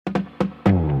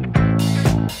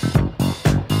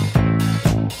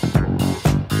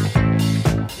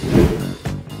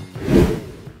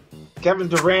Kevin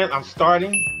Durant, I'm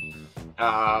starting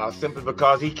simply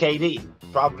because he KD.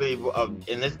 Probably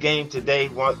in this game today,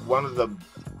 one of the,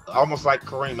 almost like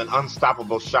Kareem, an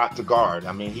unstoppable shot to guard.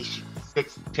 I mean, he's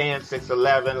 6'10",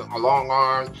 6'11", long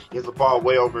arms, gets the ball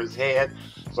way over his head.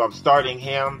 So I'm starting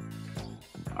him.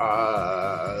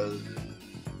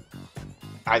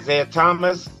 Isiah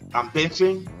Thomas, I'm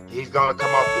benching. He's going to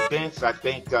come off the bench, I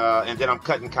think, and then I'm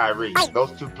cutting Kyrie.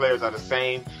 Those two players are the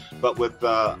same, but with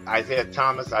Isiah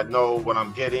Thomas, I know what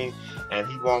I'm getting, and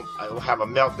he won't have a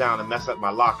meltdown and mess up my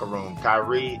locker room.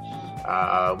 Kyrie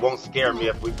won't scare me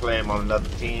if we play him on another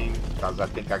team, because I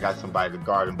think I got somebody to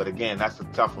guard him. But again, that's a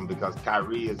tough one because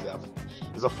Kyrie is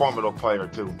a formidable player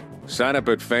too. Sign up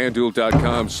at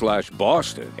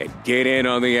FanDuel.com/Boston and get in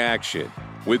on the action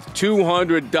with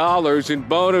 $200 in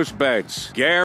bonus bets.